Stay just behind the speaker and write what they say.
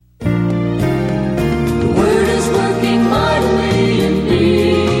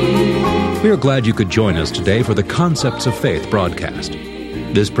glad you could join us today for the Concepts of Faith broadcast.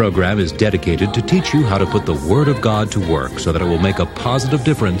 This program is dedicated to teach you how to put the Word of God to work so that it will make a positive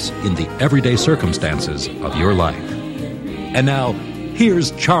difference in the everyday circumstances of your life. And now, here's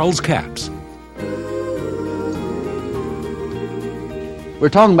Charles Capps. We're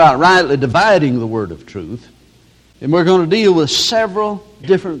talking about rightly dividing the word of truth, and we're going to deal with several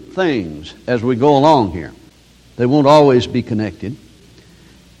different things as we go along here. They won't always be connected.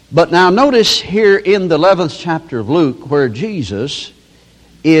 But now notice here in the 11th chapter of Luke where Jesus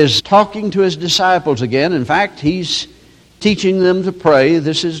is talking to his disciples again. In fact, he's teaching them to pray.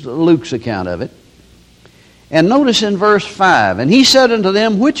 This is Luke's account of it. And notice in verse 5, "And he said unto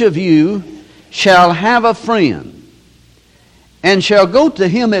them, Which of you shall have a friend, and shall go to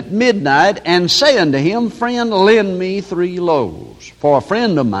him at midnight, and say unto him, Friend, lend me 3 loaves. For a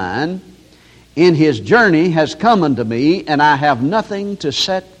friend of mine in his journey has come unto me, and I have nothing to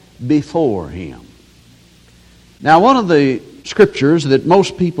set before him." Now, one of the scriptures that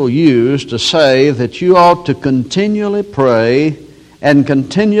most people use to say that you ought to continually pray and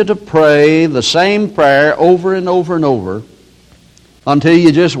continue to pray the same prayer over and over and over until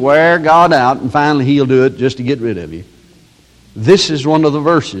you just wear God out and finally He'll do it just to get rid of you. This is one of the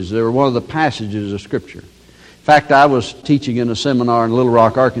verses. They're one of the passages of Scripture. In fact, I was teaching in a seminar in Little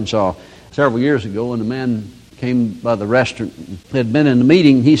Rock, Arkansas several years ago, and a man came by the restaurant, had been in the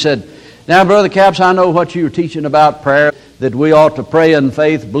meeting. He said, "Now, Brother Capps, I know what you were teaching about prayer, that we ought to pray in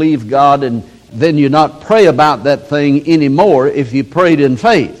faith, believe God, and then you not pray about that thing anymore if you prayed in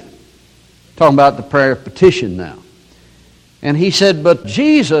faith." Talking about the prayer of petition now. And he said, "But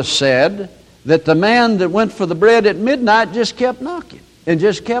Jesus said that the man that went for the bread at midnight just kept knocking and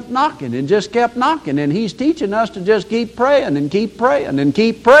just kept knocking and just kept knocking. And he's teaching us to just keep praying and keep praying and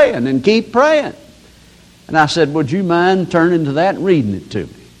keep praying and keep praying." And I said, "Would you mind turning to that and reading it to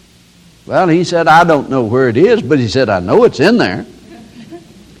me?" Well, he said, "I don't know where it is," but he said, "I know it's in there."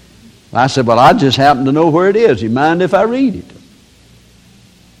 I said, "Well, I just happen to know where it is. You mind if I read it?"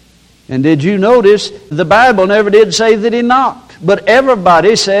 And did you notice the Bible never did say that he knocked? But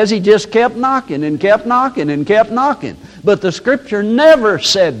everybody says he just kept knocking and kept knocking and kept knocking. But the Scripture never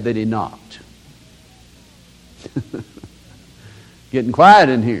said that he knocked. Getting quiet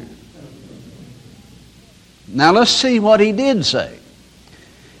in here. Now let's see what he did say.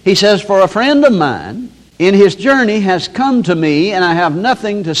 He says, "For a friend of mine in his journey has come to me, and I have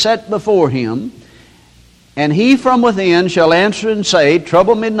nothing to set before him. And he from within shall answer and say,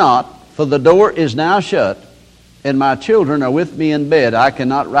 Trouble me not, for the door is now shut, and my children are with me in bed. I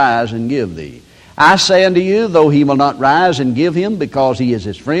cannot rise and give thee. I say unto you, though he will not rise and give him because he is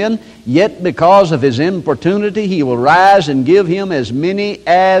his friend, yet because of his importunity he will rise and give him as many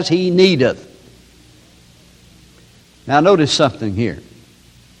as he needeth." Now notice something here.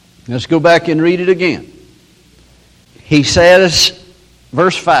 Let's go back and read it again. He says,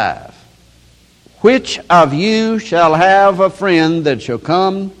 verse 5, "Which of you shall have a friend that shall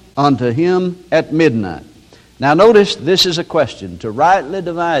come unto him at midnight?" Now notice, this is a question. To rightly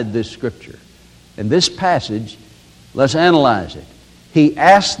divide this Scripture and this passage, let's analyze it. He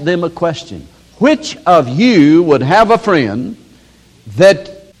asked them a question. Which of you would have a friend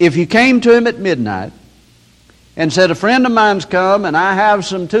that if you came to him at midnight and said, "A friend of mine's come and I have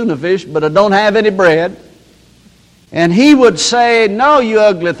some tuna fish, but I don't have any bread," and he would say, "No, you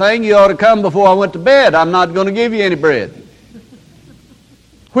ugly thing, you ought to come before I went to bed. I'm not going to give you any bread."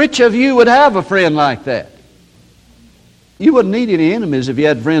 Which of you would have a friend like that? You wouldn't need any enemies if you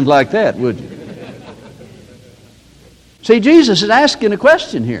had friends like that, would you? See, Jesus is asking a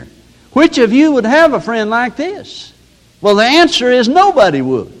question here. Which of you would have a friend like this? Well, the answer is nobody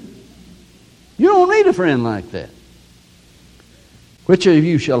would. You don't need a friend like that. "Which of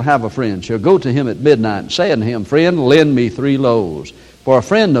you shall have a friend, shall go to him at midnight, and say unto him, Friend, lend me 3 loaves. For a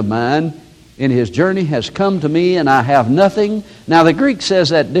friend of mine in his journey has come to me, and I have nothing." Now the Greek says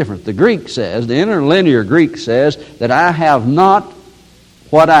that different. The Greek says, the interlinear Greek says, that I have not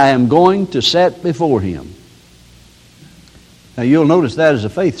what I am going to set before him. Now you'll notice that is a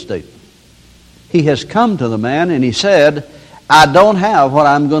faith statement. He has come to the man and he said, "I don't have what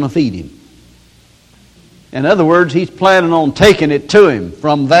I'm going to feed him." In other words, he's planning on taking it to him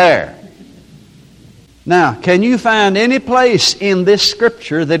from there. Now, can you find any place in this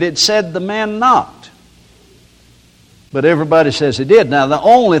Scripture that it said the man knocked? But everybody says he did. Now, the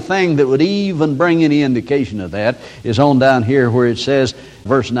only thing that would even bring any indication of that is on down here where it says,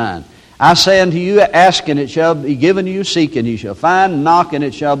 verse 9, "I say unto you, ask and it shall be given you, seek and you shall find, knock and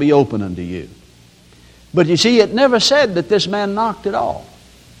it shall be open unto you." But you see, it never said that this man knocked at all.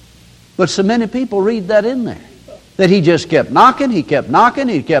 But so many people read that in there. That he just kept knocking, he kept knocking,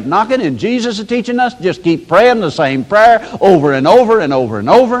 he kept knocking, and Jesus is teaching us just keep praying the same prayer over and over and over and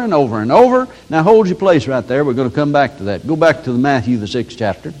over and over and over. Now hold your place right there. We're going to come back to that. Go back to Matthew, the 6th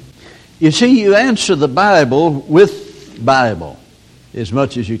chapter. You see, you answer the Bible with Bible as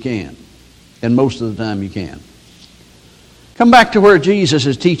much as you can. And most of the time you can. Come back to where Jesus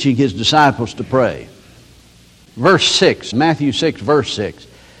is teaching his disciples to pray. Verse 6, Matthew 6, verse 6.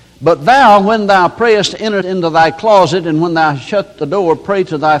 But thou, when thou prayest, enter into thy closet, and when thou shut the door, pray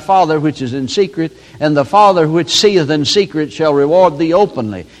to thy Father which is in secret, and the Father which seeth in secret shall reward thee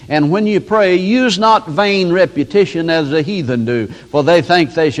openly. And when you pray, use not vain repetition as the heathen do, for they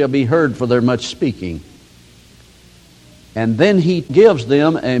think they shall be heard for their much speaking. And then he gives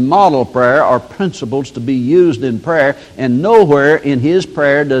them a model prayer or principles to be used in prayer, and nowhere in his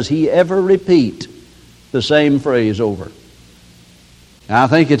prayer does he ever repeat the same phrase over. Now, I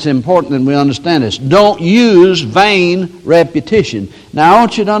think it's important that we understand this. Don't use vain repetition. Now, I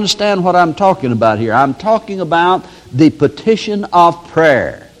want you to understand what I'm talking about here. I'm talking about the petition of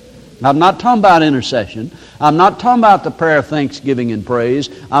prayer. I'm not talking about intercession. I'm not talking about the prayer of thanksgiving and praise.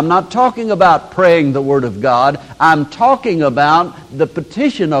 I'm not talking about praying the Word of God. I'm talking about the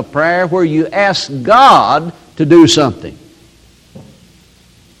petition of prayer where you ask God to do something.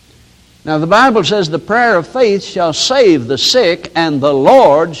 Now the Bible says the prayer of faith shall save the sick, and the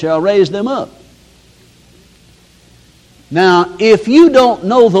Lord shall raise them up. Now, if you don't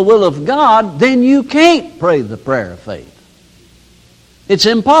know the will of God, then you can't pray the prayer of faith. It's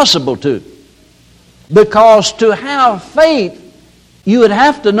impossible to. Because to have faith, you would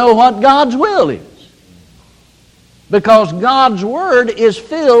have to know what God's will is. Because God's Word is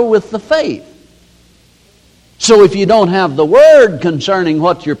filled with the faith. So if you don't have the Word concerning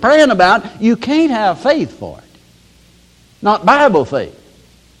what you're praying about, you can't have faith for it. Not Bible faith.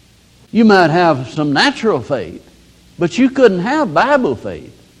 You might have some natural faith, but you couldn't have Bible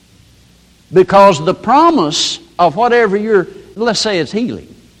faith. Because the promise of whatever let's say it's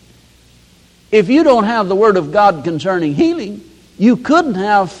healing. If you don't have the Word of God concerning healing, you couldn't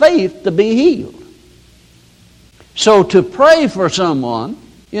have faith to be healed. So to pray for someone,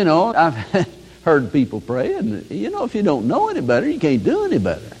 I've heard people pray, and if you don't know any better, you can't do any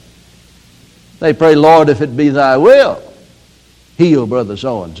better. They pray, Lord, if it be thy will, heal brother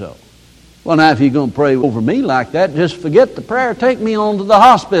so-and-so. Well, now, if you're going to pray over me like that, just forget the prayer. Take me on to the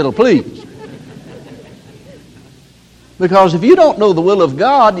hospital, please. Because if you don't know the will of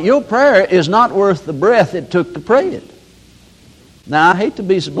God, your prayer is not worth the breath it took to pray it. Now, I hate to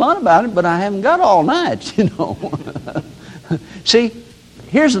be so blunt about it, but I haven't got all night, See,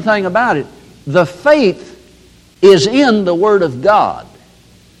 here's the thing about it. The faith is in the Word of God.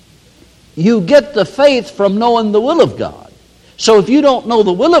 You get the faith from knowing the will of God. So if you don't know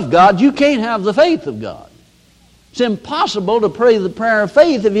the will of God, you can't have the faith of God. It's impossible to pray the prayer of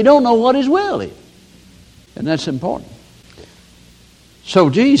faith if you don't know what His will is. And that's important.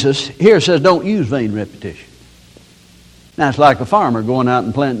 So Jesus here says don't use vain repetition. Now it's like a farmer going out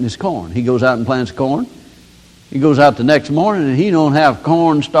and planting his corn. He goes out and plants corn. He goes out the next morning and he don't have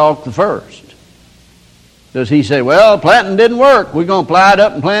corn stalk the first. Does he say, well, planting didn't work, we're going to ply it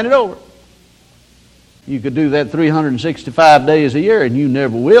up and plant it over? You could do that 365 days a year and you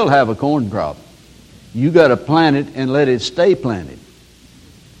never will have a corn crop. You got to plant it and let it stay planted.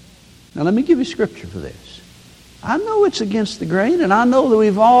 Now let me give you scripture for this. I know it's against the grain, and I know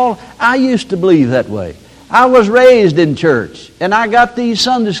that I used to believe that way. I was raised in church, and I got these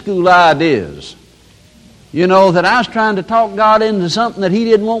Sunday school ideas. That I was trying to talk God into something that He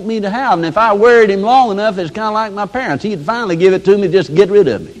didn't want me to have. And if I worried Him long enough, it's kind of like my parents. He'd finally give it to me just to get rid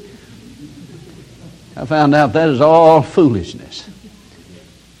of me. I found out that is all foolishness.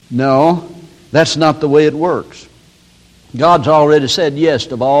 No, that's not the way it works. God's already said yes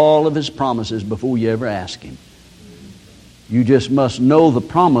to all of His promises before you ever ask Him. You just must know the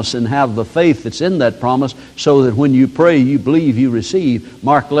promise and have the faith that's in that promise so that when you pray, you believe, you receive.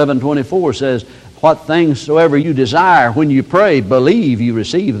 Mark 11:24 says, what things soever you desire when you pray, believe you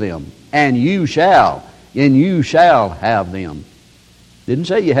receive them, and you shall have them. Didn't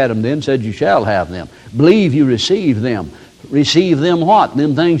say you had them then, said you shall have them. Believe you receive them. Receive them what?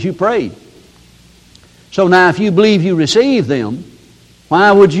 Them things you prayed. So now if you believe you receive them,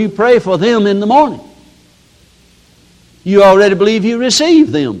 why would you pray for them in the morning? You already believe you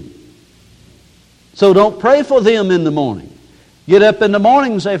receive them. So don't pray for them in the morning. Get up in the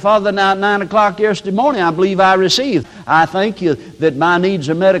morning and say, Father, now at 9 o'clock yesterday morning, I believe I received. I thank you that my needs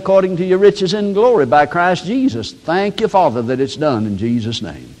are met according to your riches in glory by Christ Jesus. Thank you, Father, that it's done in Jesus'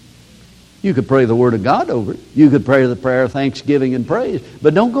 name. You could pray the Word of God over it. You could pray the prayer of thanksgiving and praise.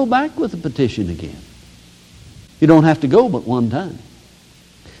 But don't go back with the petition again. You don't have to go but one time.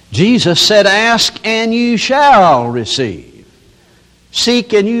 Jesus said, ask and you shall receive.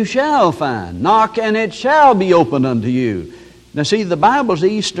 Seek and you shall find. Knock and it shall be opened unto you. Now see, the Bible's the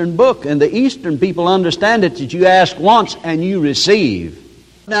Eastern book, and the Eastern people understand it that you ask once and you receive.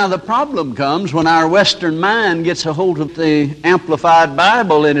 Now the problem comes when our Western mind gets a hold of the Amplified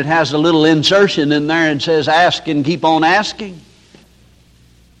Bible and it has a little insertion in there and says ask and keep on asking.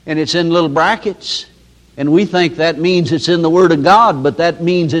 And it's in little brackets. And we think that means it's in the Word of God, but that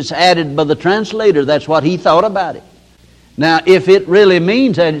means it's added by the translator. That's what he thought about it. Now if it really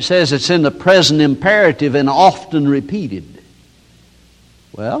means that, it says it's in the present imperative and often repeated.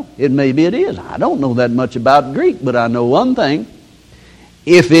 Well, maybe it is. I don't know that much about Greek, but I know one thing.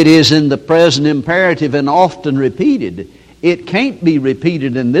 If it is in the present imperative and often repeated, it can't be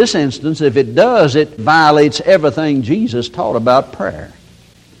repeated in this instance. If it does, it violates everything Jesus taught about prayer.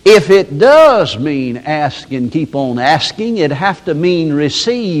 If it does mean ask and keep on asking, it'd have to mean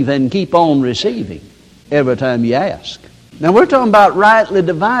receive and keep on receiving every time you ask. Now we're talking about rightly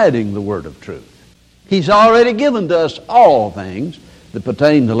dividing the word of truth. He's already given to us all things that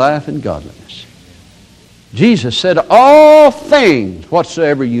pertain to life and godliness. Jesus said, all things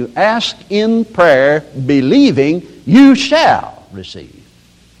whatsoever you ask in prayer, believing, you shall receive.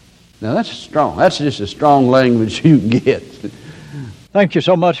 Now that's strong. That's just a strong language you can get. Thank you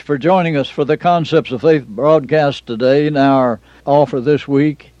so much for joining us for the Concepts of Faith broadcast today. And our offer this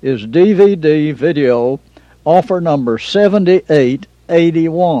week is DVD video, offer number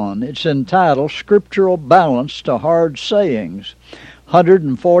 7881. It's entitled Scriptural Balance to Hard Sayings.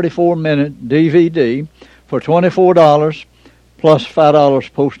 144-minute DVD for $24 plus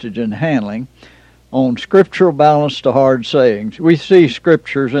 $5 postage and handling on scriptural balance to hard sayings. We see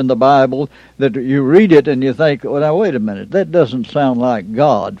scriptures in the Bible that you read it and you think, well, now wait a minute, that doesn't sound like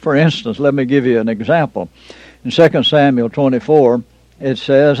God. For instance, let me give you an example. In 2 Samuel 24, it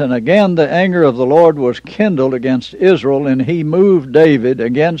says, and again the anger of the Lord was kindled against Israel, and he moved David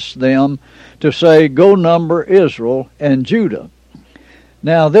against them to say, go number Israel and Judah.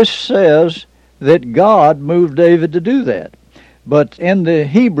 Now this says that God moved David to do that. But in the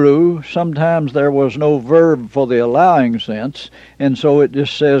Hebrew, sometimes there was no verb for the allowing sense, and so it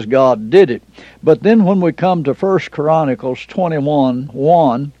just says God did it. But then when we come to 1 Chronicles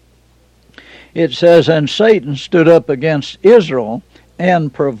 21:1, it says, and Satan stood up against Israel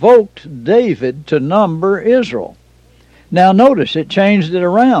and provoked David to number Israel. Now notice, it changed it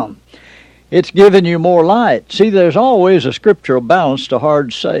around. It's giving you more light. See, there's always a scriptural balance to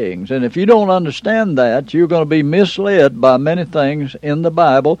hard sayings. And if you don't understand that, you're going to be misled by many things in the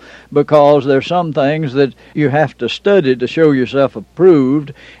Bible, because there's some things that you have to study to show yourself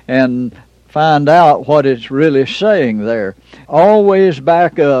approved and find out what it's really saying there. Always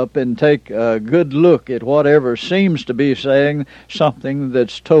back up and take a good look at whatever seems to be saying something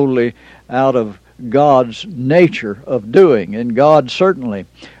that's totally out of God's nature of doing. And God certainly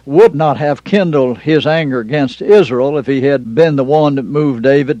would not have kindled his anger against Israel if he had been the one that moved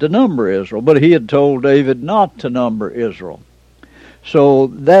David to number Israel. But he had told David not to number Israel. So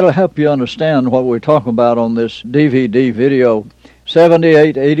that'll help you understand what we're talking about on this DVD video.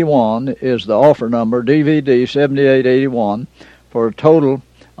 7881 is the offer number, DVD 7881, for a total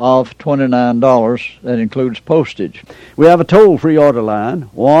of $29. That includes postage. We have a toll-free order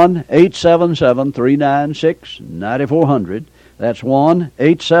line, 1-877-396-9400. That's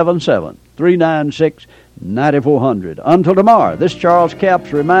 1-877-396-9400. Until tomorrow, this Charles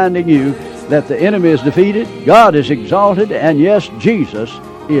Capps reminding you that the enemy is defeated, God is exalted, and yes, Jesus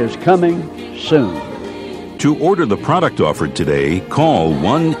is coming soon. To order the product offered today, call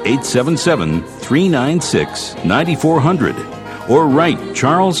 1-877-396-9400 or write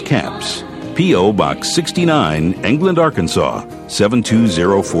Charles Capps, P.O. Box 69, England, Arkansas,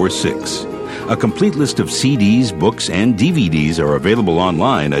 72046. A complete list of CDs, books, and DVDs are available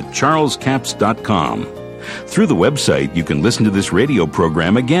online at charlescapps.com. Through the website, you can listen to this radio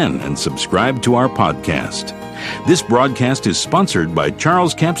program again and subscribe to our podcast. This broadcast is sponsored by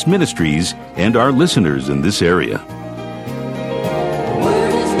Charles Capps Ministries and our listeners in this area.